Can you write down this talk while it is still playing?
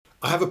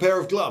I have a pair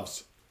of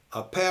gloves.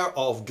 A pair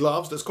of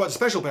gloves that's quite a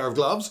special pair of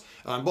gloves.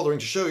 I'm bothering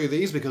to show you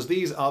these because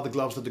these are the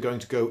gloves that are going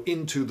to go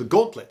into the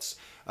gauntlets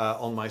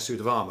on my suit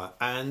of armour,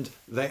 and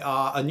they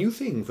are a new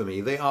thing for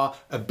me. They are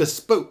a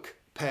bespoke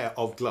pair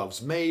of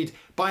gloves made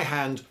by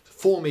hand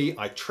for me.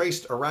 I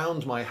traced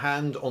around my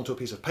hand onto a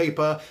piece of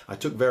paper. I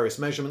took various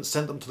measurements,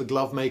 sent them to the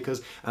glove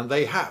makers, and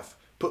they have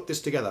put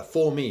this together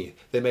for me.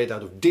 They're made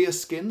out of deer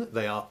skin,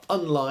 they are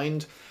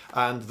unlined,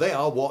 and they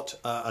are what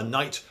a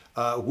knight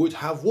would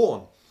have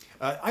worn.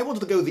 I wanted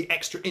to go the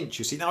extra inch,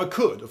 you see. Now I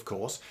could, of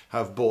course,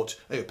 have bought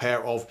a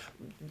pair of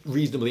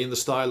reasonably in the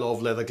style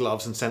of leather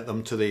gloves and sent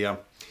them to the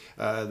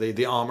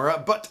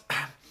armourer, but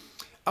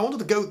I wanted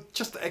to go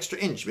just the extra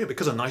inch,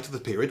 because a knight of the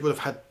period would have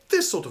had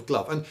this sort of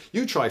glove. And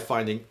you try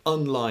finding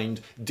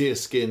unlined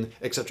deerskin,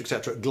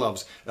 etc.,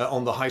 gloves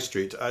on the high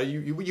street.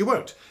 You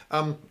won't.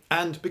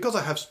 And because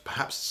I have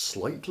perhaps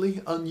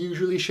slightly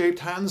unusually shaped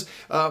hands,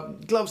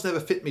 gloves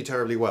never fit me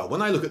terribly well.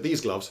 When I look at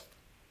these gloves,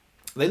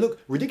 they look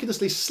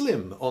ridiculously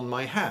slim on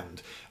my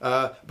hand,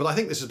 but I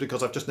think this is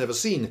because I've just never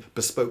seen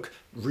bespoke,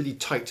 really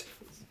tight,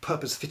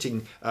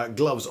 purpose-fitting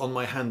gloves on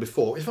my hand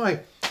before. If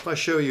I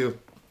show you,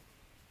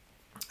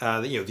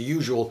 the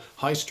usual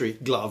high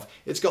street glove,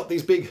 it's got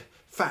these big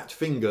fat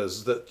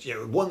fingers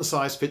that, one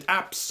size fit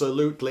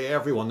absolutely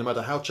everyone. No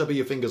matter how chubby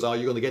your fingers are,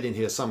 you're going to get in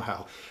here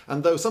somehow.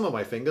 And though some of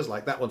my fingers,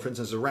 like that one for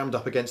instance, are rammed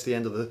up against the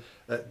end of the,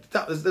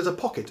 there's a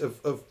pocket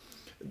of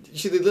you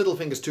see, the little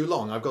finger's too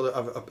long. I've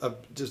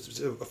got just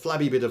a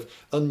flabby bit of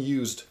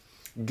unused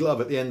glove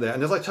at the end there.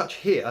 And as I touch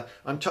here,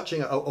 I'm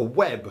touching a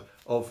web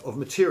of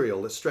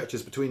material that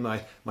stretches between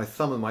my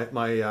thumb and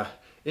my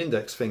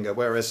index finger.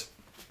 Whereas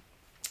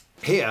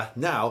here,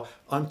 now,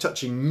 I'm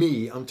touching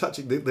me. I'm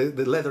touching,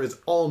 the leather is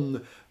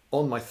on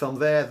my thumb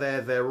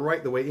there,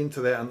 right the way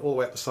into there and all the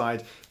way up the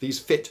side. These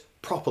fit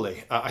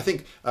properly. I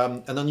think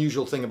an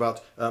unusual thing about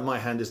my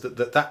hand is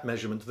that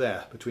measurement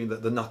there between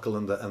the knuckle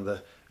and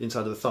the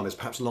inside of the thumb is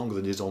perhaps longer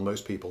than it is on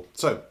most people.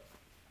 So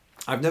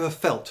I've never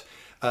felt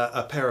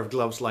a pair of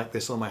gloves like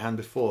this on my hand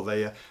before.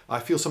 I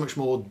feel so much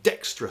more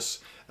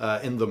dexterous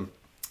in them,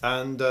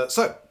 and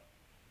so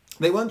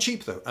they weren't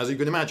cheap though, as you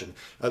can imagine.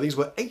 These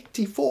were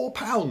 £84.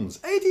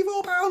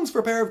 £84 for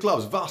a pair of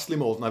gloves, vastly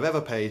more than I've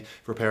ever paid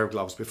for a pair of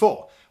gloves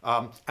before.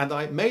 And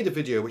I made a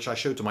video which I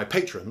showed to my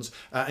patrons,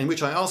 in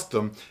which I asked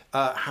them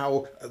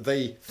how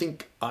they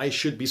think I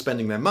should be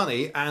spending their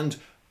money, and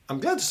I'm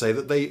glad to say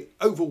that they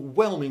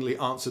overwhelmingly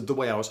answered the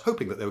way I was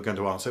hoping that they were going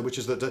to answer, which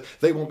is that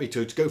they want me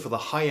to go for the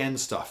high-end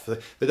stuff.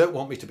 They don't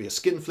want me to be a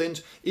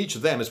skinflint. Each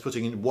of them is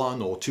putting in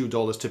 $1 or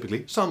 $2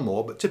 typically, some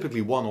more, but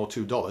typically $1 or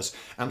 $2.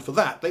 And for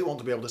that, they want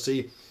to be able to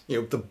see,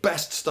 the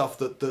best stuff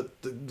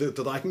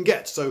that I can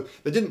get. So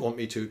they didn't want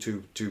me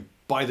to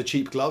buy the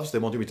cheap gloves. They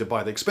wanted me to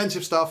buy the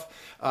expensive stuff.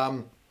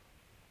 So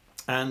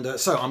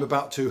I'm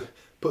about to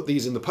put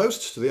these in the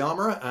post to the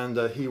armourer, and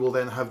he will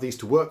then have these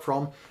to work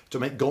from to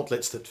make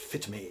gauntlets that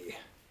fit me.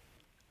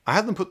 I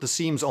had them put the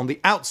seams on the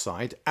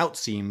outside,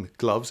 outseam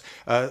gloves,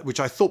 which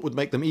I thought would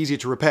make them easier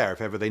to repair if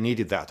ever they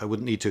needed that. I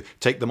wouldn't need to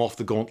take them off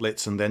the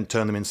gauntlets and then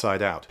turn them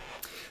inside out.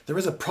 There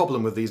is a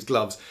problem with these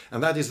gloves,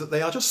 and that is that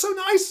they are just so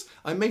nice.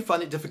 I may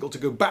find it difficult to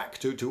go back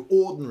to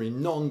ordinary,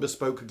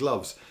 non-bespoke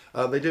gloves.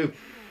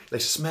 They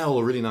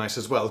smell really nice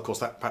as well. Of course,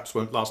 that perhaps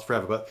won't last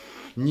forever, but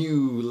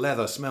new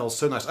leather smells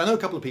so nice. I know a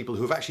couple of people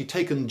who have actually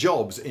taken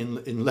jobs in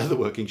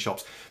leatherworking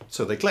shops,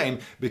 so they claim,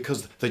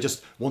 because they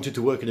just wanted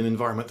to work in an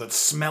environment that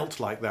smelt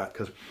like that.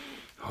 Because,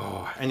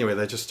 anyway,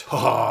 they're just,